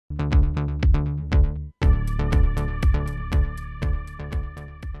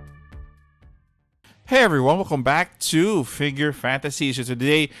Hey everyone, welcome back to Figure Fantasy. So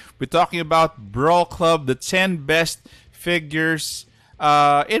today we're talking about Brawl Club, the 10 best figures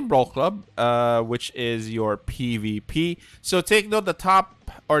in Brawl Club, which is your PvP. So take note, the top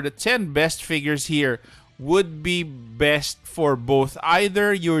or the 10 best figures here would be best for both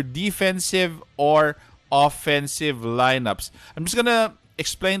either your defensive or offensive lineups. I'm just gonna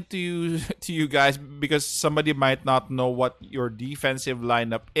explain to you guys because somebody might not know what your defensive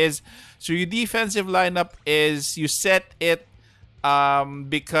lineup is. So your defensive lineup is you set it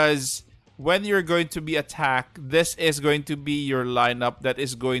because when you're going to be attacked, this is going to be your lineup that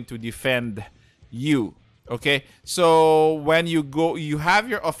is going to defend you. Okay, so when you have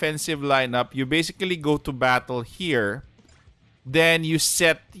your offensive lineup, you basically go to battle here, then you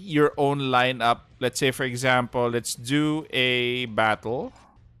set your own lineup. Let's say, for example, let's do a battle.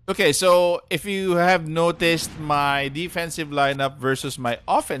 Okay, so if you have noticed, my defensive lineup versus my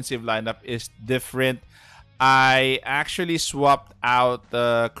offensive lineup is different. I actually swapped out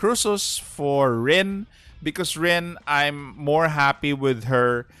Crusos for Rin because Rin, I'm more happy with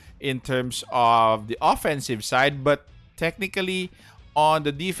her in terms of the offensive side, but technically on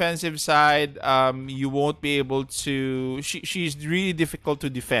the defensive side, you won't be able to. She's really difficult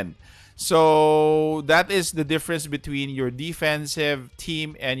to defend. So that is the difference between your defensive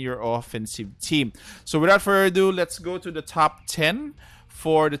team and your offensive team. So without further ado, let's go to the top 10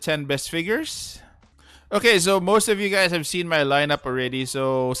 for the 10 best figures. Okay, so most of you guys have seen my lineup already.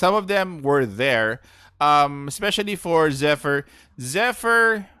 So some of them were there, especially for Zephyr.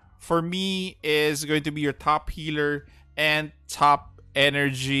 Zephyr, for me, is going to be your top healer and top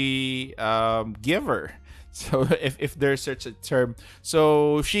energy giver. So if there's such a term,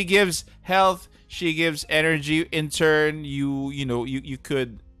 so she gives health, she gives energy. In turn, you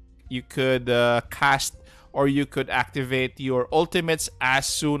could cast or you could activate your ultimates as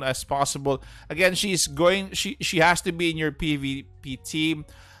soon as possible. Again, she has to be in your PvP team.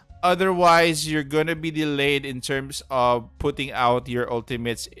 Otherwise, you're gonna be delayed in terms of putting out your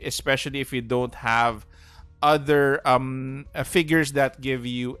ultimates, especially if you don't have other figures that give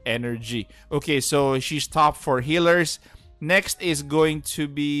you energy. Okay, so she's top for healers. Next is going to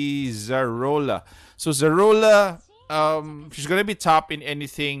be Zarola. So Zarola, she's gonna be top in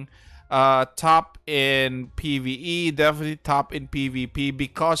anything. Top in PvE, definitely top in PvP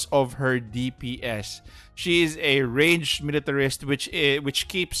because of her DPS. She is a ranged militarist, which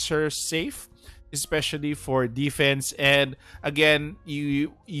keeps her safe, especially for defense. And again,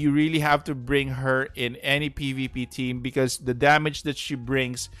 you really have to bring her in any PvP team because the damage that she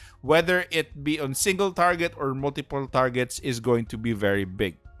brings, whether it be on single target or multiple targets, is going to be very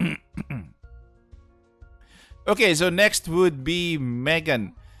big. Okay, so next would be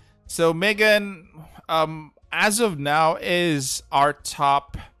Megan. So Megan, as of now, is our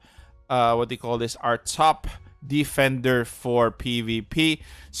top, what do you call this? Our top defender for PvP.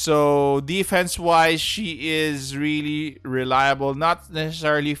 So defense-wise, she is really reliable. Not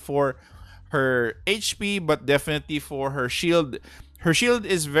necessarily for her HP, but definitely for her shield. Her shield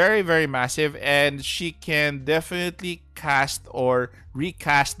is very, very massive, and she can definitely cast or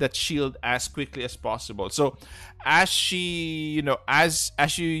recast that shield as quickly as possible. So as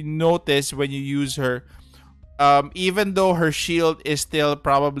as you notice when you use her, even though her shield is still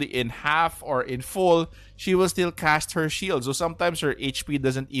probably in half or in full, she will still cast her shield. So sometimes her HP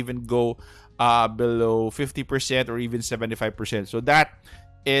doesn't even go below 50% or even 75%. So that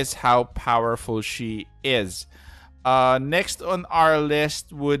is how powerful she is. Next on our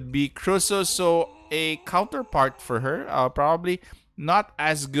list would be Crusoe. So a counterpart for her, probably not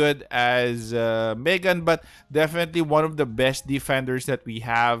as good as Megan, but definitely one of the best defenders that we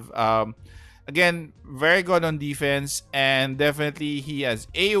have. Again, very good on defense, and definitely he has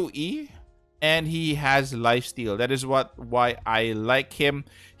AoE and he has lifesteal. That is why I like him.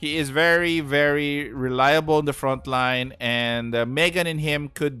 He is very, very reliable in the front line, and Megan and him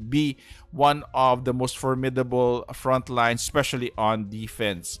could be one of the most formidable front lines, especially on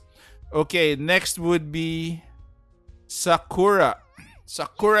defense. Okay, next would be Sakura.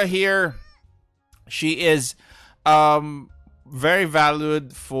 Sakura here, she is very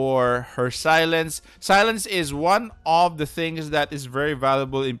valued for her silence. Silence is one of the things that is very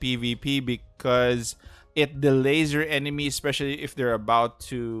valuable in PvP because it delays your enemy, especially if they're about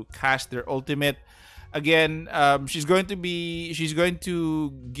to cast their ultimate. Again, she's going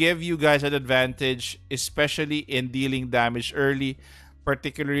to give you guys an advantage, especially in dealing damage early,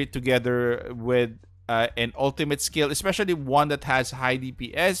 particularly together with an ultimate skill, especially one that has high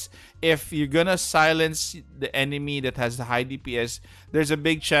DPS. If you're gonna silence the enemy that has the high DPS, there's a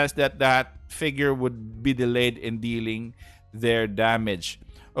big chance that that figure would be delayed in dealing their damage.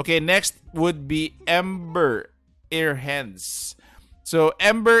 Okay, next would be Ember Earhands. So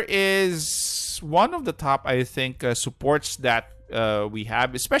Ember is one of the top, I think, supports that we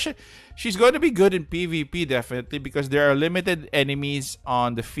have. Especially, she's going to be good in PvP definitely because there are limited enemies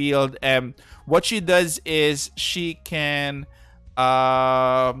on the field, and what she does is she can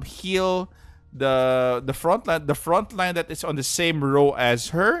heal the front line that is on the same row as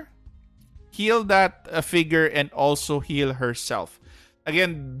her, heal that figure, and also heal herself.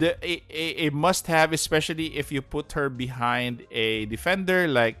 Again, a must have, especially if you put her behind a defender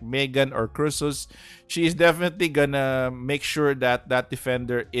like Megan or Cruzus. She is definitely gonna make sure that that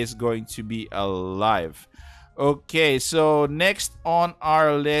defender is going to be alive. Okay, so next on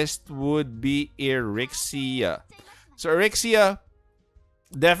our list would be Erixia. So Erixia,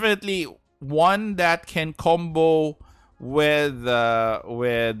 definitely one that can combo with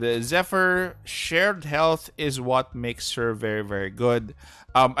Zephyr. Shared health is what makes her very very good.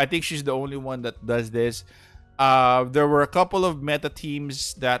 I think she's the only one that does this. There were a couple of meta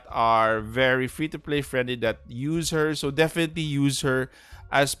teams that are very free to play friendly that use her, so definitely use her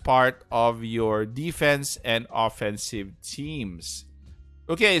as part of your defense and offensive teams.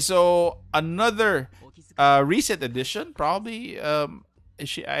 Okay, so another recent addition, probably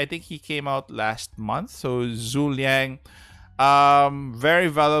I think he came out last month. So Zhu Liang, very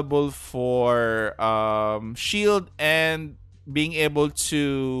valuable for shield and being able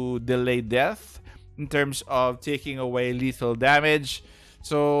to delay death in terms of taking away lethal damage.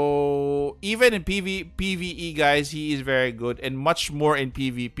 So even in PvE, guys, he is very good, and much more in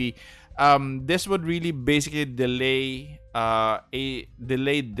PvP. This would really basically delay a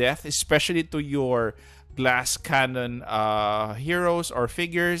delayed death, especially to your glass cannon heroes or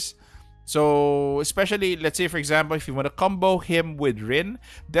figures. So especially, let's say for example, if you want to combo him with Rin,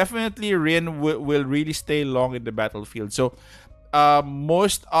 definitely Rin will really stay long in the battlefield. So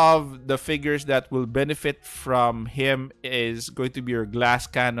most of the figures that will benefit from him is going to be your glass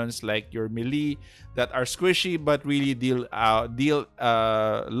cannons, like your melee, that are squishy but really deal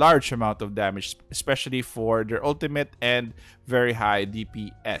large amount of damage, especially for their ultimate and very high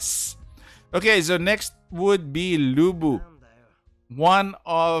DPS. Okay, so next would be Lubu. One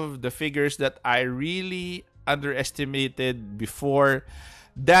of the figures that I really underestimated before.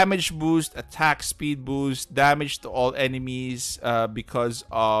 Damage boost, attack speed boost, damage to all enemies because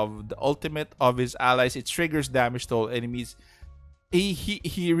of the ultimate of his allies. It triggers damage to all enemies.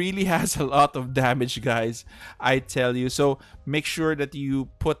 He really has a lot of damage, guys, I tell you. So make sure that you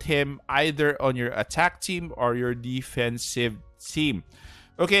put him either on your attack team or your defensive team.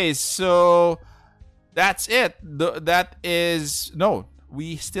 Okay, so that's it. That is no.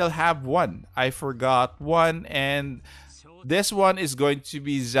 We still have one. I forgot one, and this one is going to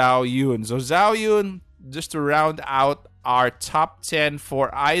be Zhao Yun. So Zhao Yun, just to round out our top 10 for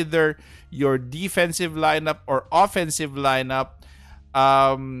either your defensive lineup or offensive lineup.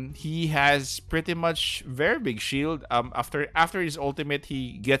 He has pretty much very big shield. After his ultimate,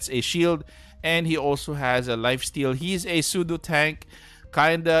 he gets a shield, and he also has a lifesteal. He's a pseudo tank,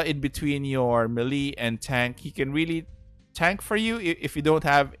 kinda in between your melee and tank. He can really tank for you if you don't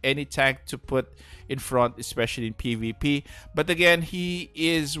have any tank to put in front, especially in PvP. But again, he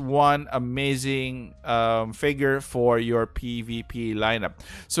is one amazing figure for your PvP lineup.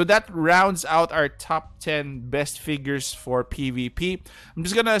 So that rounds out our top 10 best figures for PvP. I'm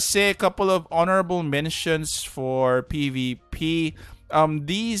just gonna say a couple of honorable mentions for PvP.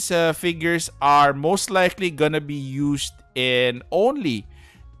 These figures are most likely gonna be used only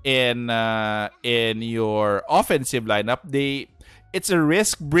in your offensive lineup. It's a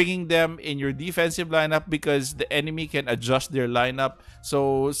risk bringing them in your defensive lineup because the enemy can adjust their lineup.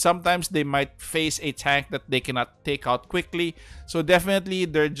 So sometimes they might face a tank that they cannot take out quickly. So definitely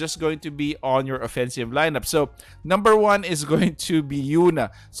they're just going to be on your offensive lineup. So number one is going to be Yuna.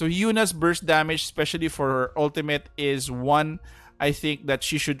 So Yuna's burst damage, especially for her ultimate, is one. I think that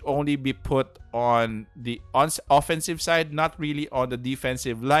she should only be put on the offensive side, not really on the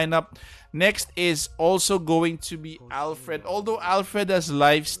defensive lineup. Next is also going to be Alfred. Although Alfred has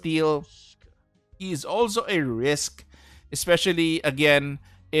lifesteal, he is also a risk, especially again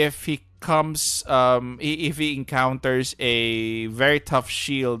if he if he encounters a very tough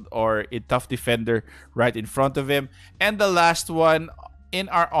shield or a tough defender right in front of him. And the last one in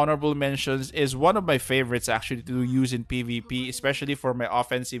our honorable mentions is one of my favorites actually to use in PvP, especially for my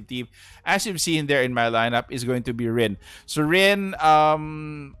offensive team. As you've seen there in my lineup, is going to be Rin. So Rin,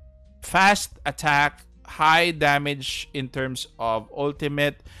 fast attack, high damage in terms of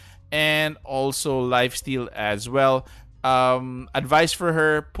ultimate, and also lifesteal as well. advice for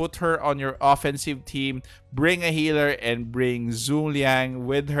her: put her on your offensive team, bring a healer, and bring Zhu Liang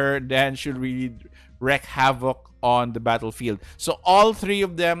with her. Then she'll really wreak havoc on the battlefield. So all three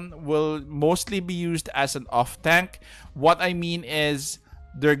of them will mostly be used as an off tank. What I mean is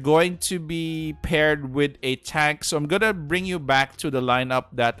they're going to be paired with a tank. So I'm gonna bring you back to the lineup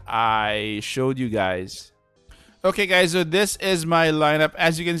that I showed you guys. Okay, guys, so this is my lineup.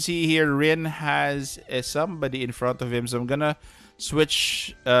 As you can see here, Rin has somebody in front of him. So I'm gonna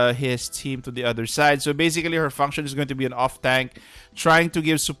switch his team to the other side. So basically, her function is going to be an off tank, trying to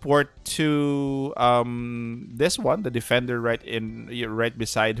give support to this one, the defender right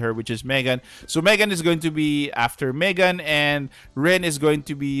beside her, which is Megan. So Megan is going to be after Megan, and Rin is going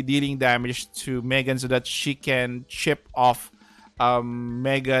to be dealing damage to Megan so that she can chip off bad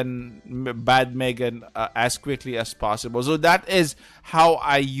Megan as quickly as possible. So that is how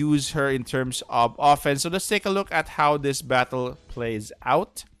I use her in terms of offense. So let's take a look at how this battle plays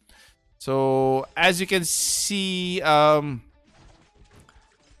out. So as you can see,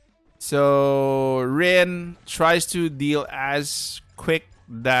 so Rin tries to deal as quick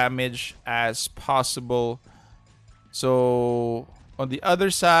damage as possible. So on the other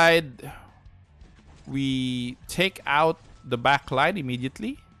side, we take out the back line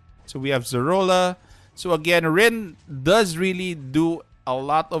immediately. So we have Zorola. So again, Rin does really do a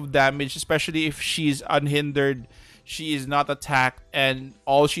lot of damage, especially if she's unhindered. She is not attacked, and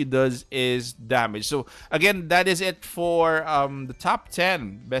all she does is damage. So again, that is it for the top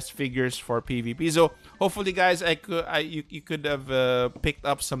 10 best figures for PvP. So hopefully, guys, you could have picked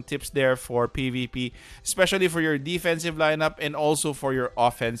up some tips there for PvP, especially for your defensive lineup and also for your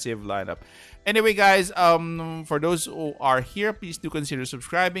offensive lineup. Anyway, guys, for those who are here, please do consider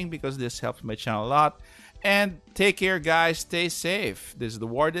subscribing because this helps my channel a lot. And take care, guys. Stay safe. This is the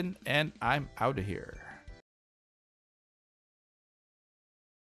Warden, and I'm out of here.